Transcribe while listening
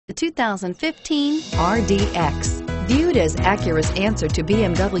The 2015 RDX. Viewed as Acura's answer to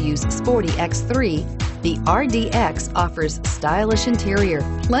BMW's sporty X3, the RDX offers stylish interior,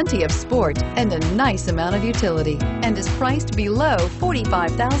 plenty of sport, and a nice amount of utility, and is priced below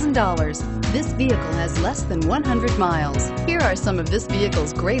 $45,000. This vehicle has less than 100 miles. Here are some of this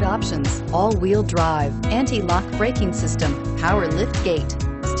vehicle's great options: all-wheel drive, anti-lock braking system, power lift gate,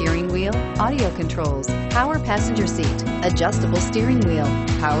 steering wheel audio controls, power passenger seat, adjustable steering wheel,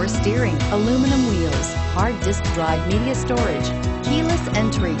 power steering, aluminum wheels, hard disk drive media storage, keyless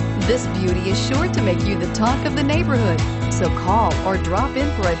entry. This beauty is sure to make you the talk of the neighborhood. So call or drop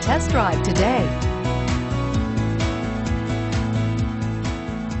in for a test drive today.